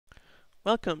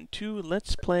Welcome to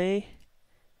Let's Play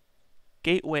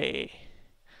Gateway.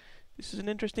 This is an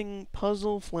interesting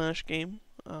puzzle flash game.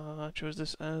 I chose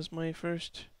this as my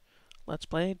first Let's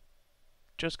Play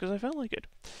just because I felt like it.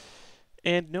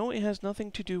 And no, it has nothing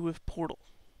to do with Portal.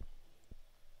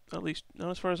 At least,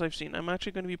 not as far as I've seen. I'm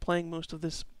actually going to be playing most of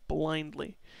this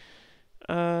blindly.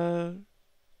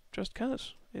 Just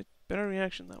cause. Better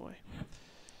reaction that way.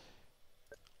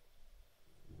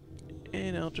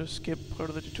 And I'll just skip part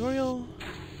of the tutorial.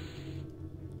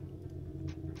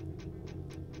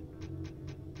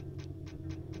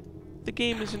 The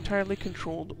game is entirely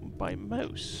controlled by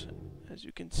mouse. As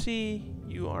you can see,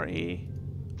 you are a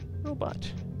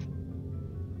robot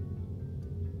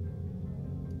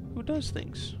who does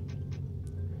things.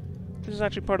 This is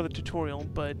actually part of the tutorial,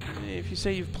 but if you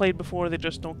say you've played before, they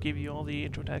just don't give you all the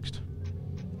intro text.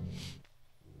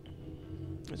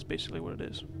 That's basically what it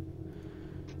is.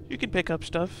 You can pick up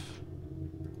stuff.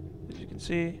 As you can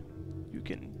see, you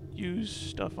can use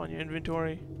stuff on your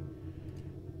inventory.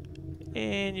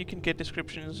 And you can get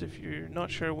descriptions if you're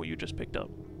not sure what you just picked up.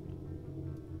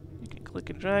 You can click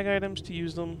and drag items to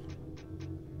use them.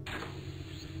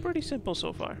 Pretty simple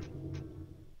so far.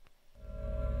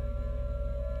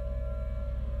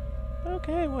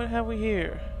 Okay, what have we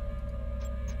here?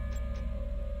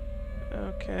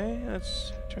 Okay,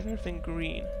 let's turn everything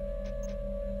green.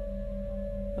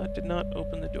 That did not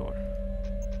open the door.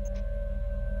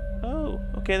 Oh,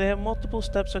 okay, they have multiple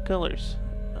steps of colors.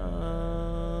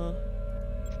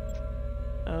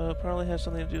 Probably has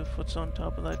something to do with what's on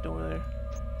top of that door there.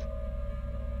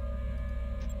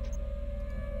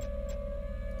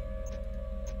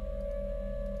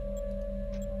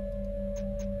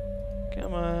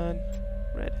 Come on.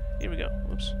 Red. Here we go.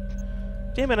 Whoops.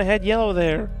 Damn it, I had yellow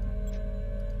there.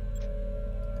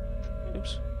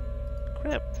 Oops.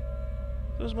 Crap.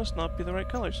 Those must not be the right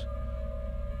colors.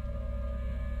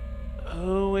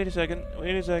 Oh, wait a second.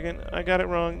 Wait a second. I got it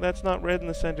wrong. That's not red in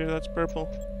the center. That's purple.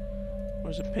 Or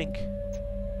is it pink?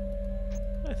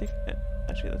 I think...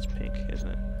 actually, that's pink, isn't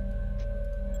it?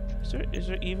 Is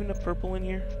there even a purple in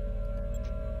here?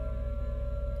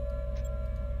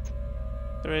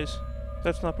 There is.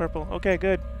 That's not purple. Okay,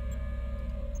 good.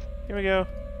 Here we go.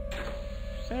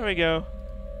 There we go.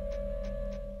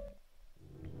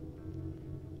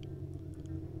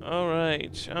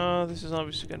 Alright. This is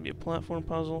obviously going to be a platform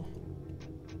puzzle.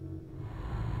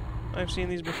 I've seen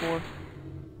these before.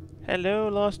 Hello,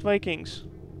 Lost Vikings.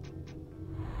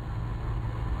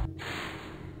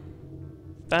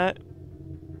 That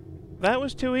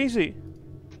was too easy.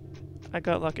 I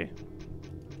got lucky.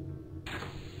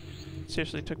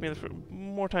 Seriously, it took me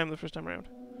more time the first time around.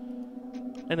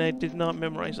 And I did not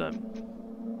memorize them.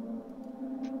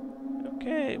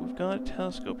 Okay, we've got a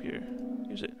telescope here.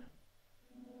 Use it.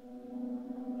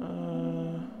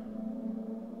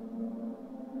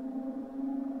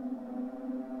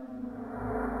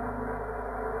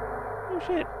 Oh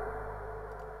shit.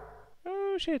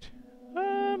 Oh shit.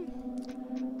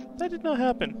 That did not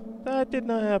happen. That did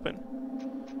not happen.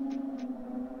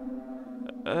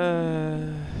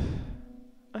 I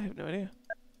have no idea.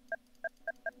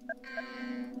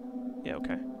 Yeah,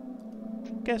 okay.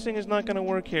 Guessing is not gonna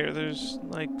work here. There's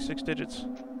like 6 digits.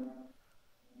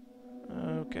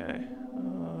 Okay.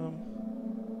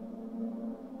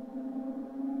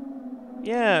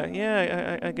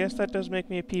 Yeah, I guess that does make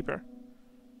me a peeper.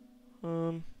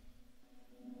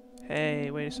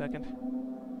 Hey, wait a second.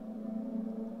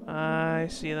 I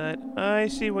see that. I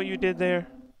see what you did there.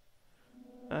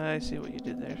 I see what you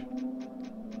did there.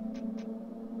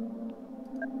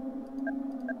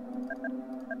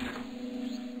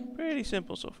 Pretty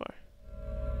simple so far.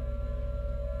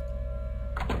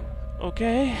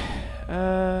 Okay.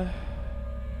 I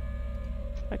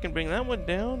can bring that one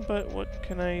down, but what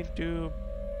can I do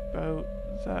about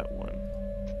that one?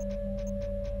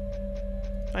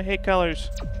 I hate colors.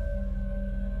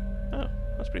 Oh,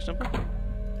 that's pretty simple.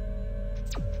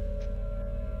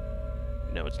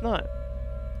 No, it's not.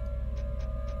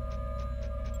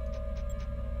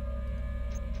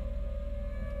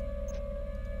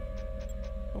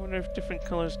 I wonder if different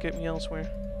colors get me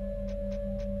elsewhere.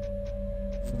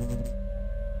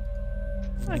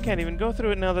 I can't even go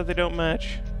through it now that they don't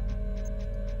match.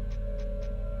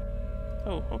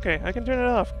 Oh, okay, I can turn it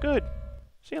off. Good.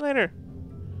 See you later.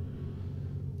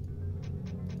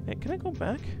 Hey, can I go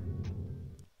back?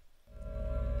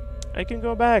 I can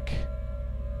go back.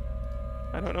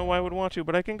 I don't know why I would want to,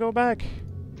 but I can go back.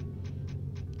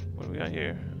 What do we got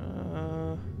here?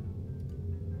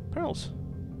 Pearls.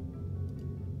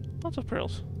 Lots of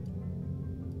pearls.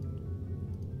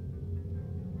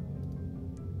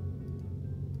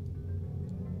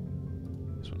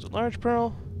 It's a large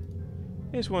pearl.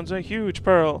 This one's a huge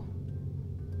pearl.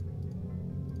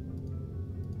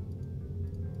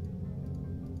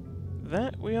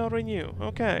 That we already knew.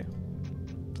 Okay.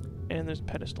 And there's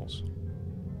pedestals.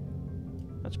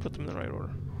 Let's put them in the right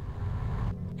order.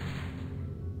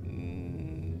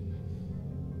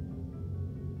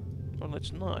 Or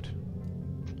let's not.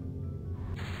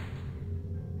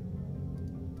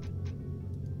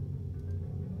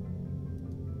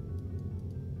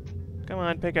 Come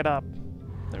on, pick it up.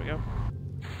 There we go.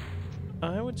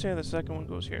 I would say the second one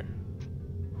goes here.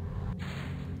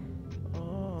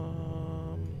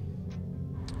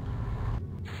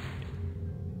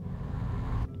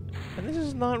 And this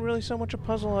is not really so much a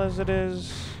puzzle as it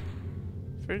is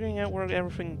figuring out where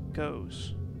everything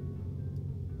goes.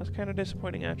 That's kind of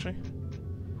disappointing, actually.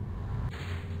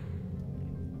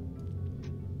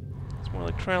 It's more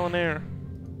like trial and error.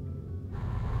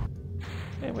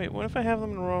 Hey, wait, what if I have them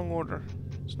in the wrong order?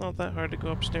 It's not that hard to go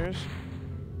upstairs,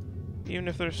 even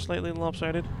if they're slightly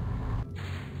lopsided.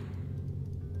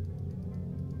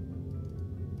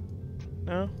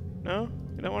 No? No?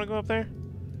 You don't want to go up there?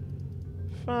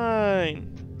 Fine.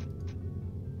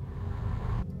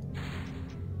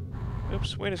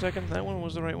 Oops, wait a second, that one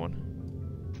was the right one.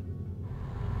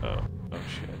 Oh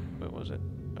shit, what was it?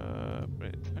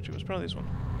 Right, actually it was probably this one.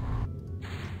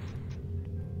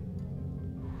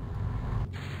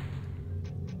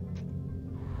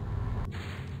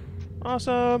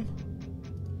 Awesome!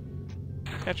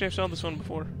 Actually, I've solved this one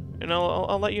before, and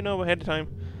I'll let you know ahead of time.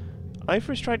 I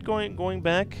first tried going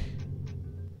back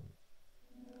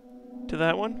to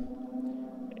that one,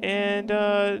 and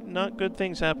not good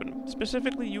things happen.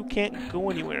 Specifically, you can't go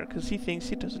anywhere because he thinks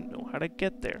he doesn't know how to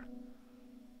get there.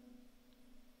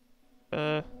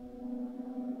 And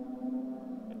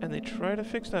they try to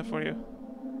fix that for you.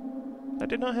 That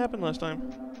did not happen last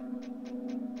time.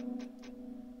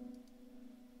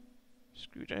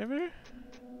 Screwdriver?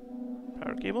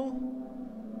 Power cable?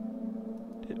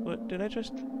 What did I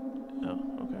just... Oh,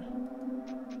 okay.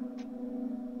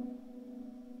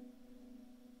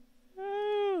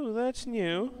 Oh, that's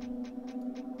new.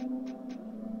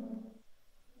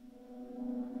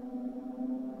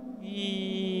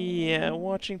 Yeah,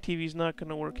 watching TV's not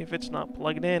gonna work if it's not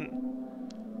plugged in.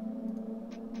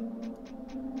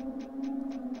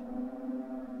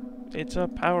 It's a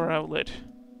power outlet.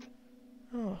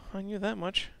 Oh, I knew that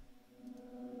much.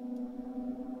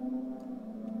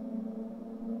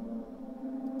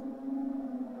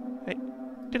 Hey,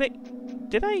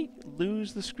 did I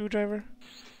lose the screwdriver?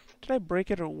 Did I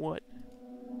break it or what?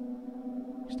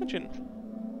 Extension.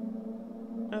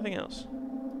 Nothing else.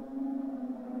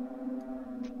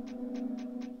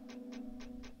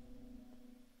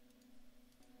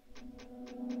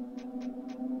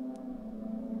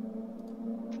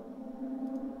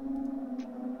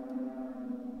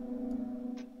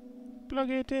 Plug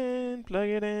it in, plug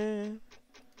it in.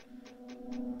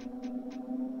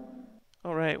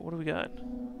 Alright, what do we got?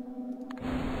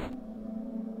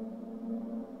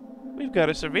 We've got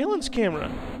a surveillance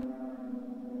camera.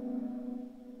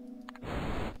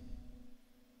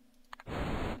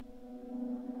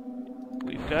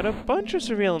 We've got a bunch of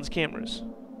surveillance cameras.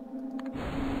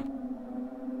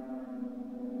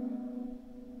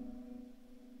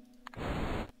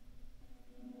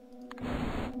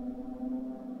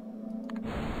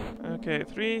 Okay,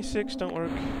 3, 6 don't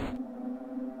work.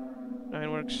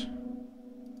 9 works.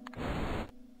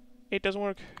 8 doesn't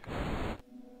work.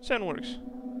 7 works.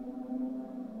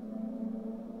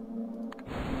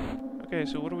 Okay,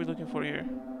 so what are we looking for here?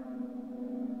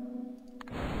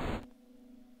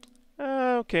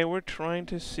 Okay, we're trying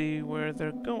to see where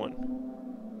they're going.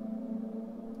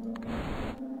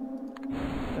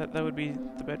 That would be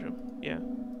the bedroom, yeah.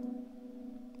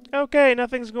 Okay,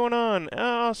 nothing's going on.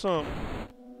 Awesome.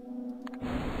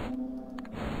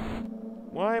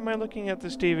 Why am I looking at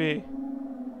this TV?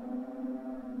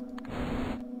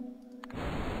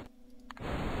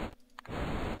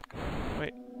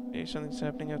 Wait, maybe something's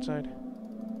happening outside.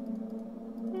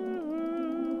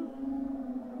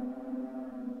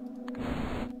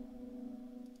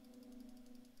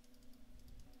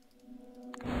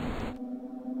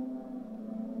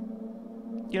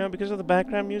 You know, because of the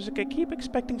background music, I keep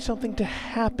expecting something to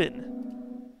happen.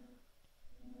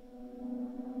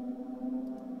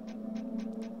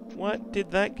 What did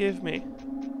that give me?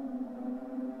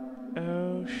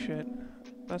 Oh, shit.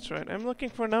 That's right, I'm looking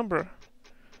for a number.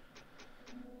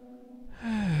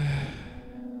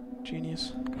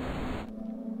 Genius.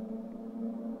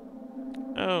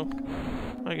 Oh,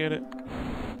 I get it.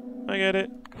 I get it.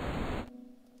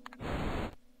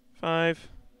 5,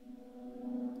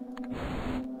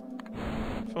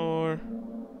 4,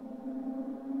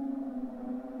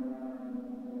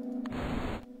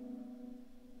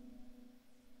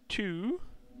 2,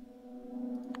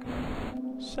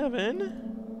 7,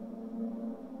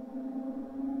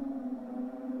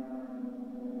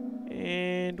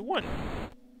 and 1.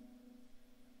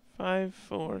 5,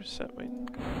 4, 7. Wait.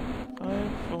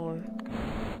 5, 4,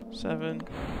 7.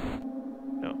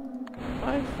 No.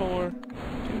 5, 4,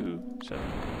 2, 7.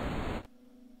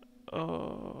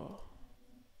 Oh.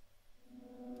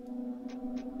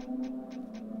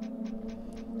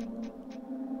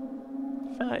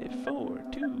 5, 4,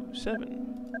 2, 7.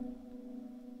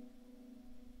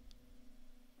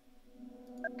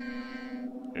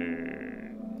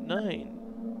 9.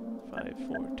 5,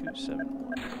 4, 2, 7,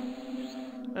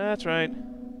 1. That's right.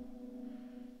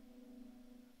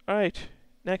 Alright,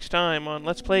 next time on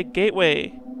Let's Play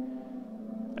Gateway.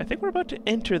 I think we're about to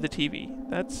enter the TV.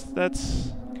 That's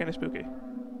kind of spooky.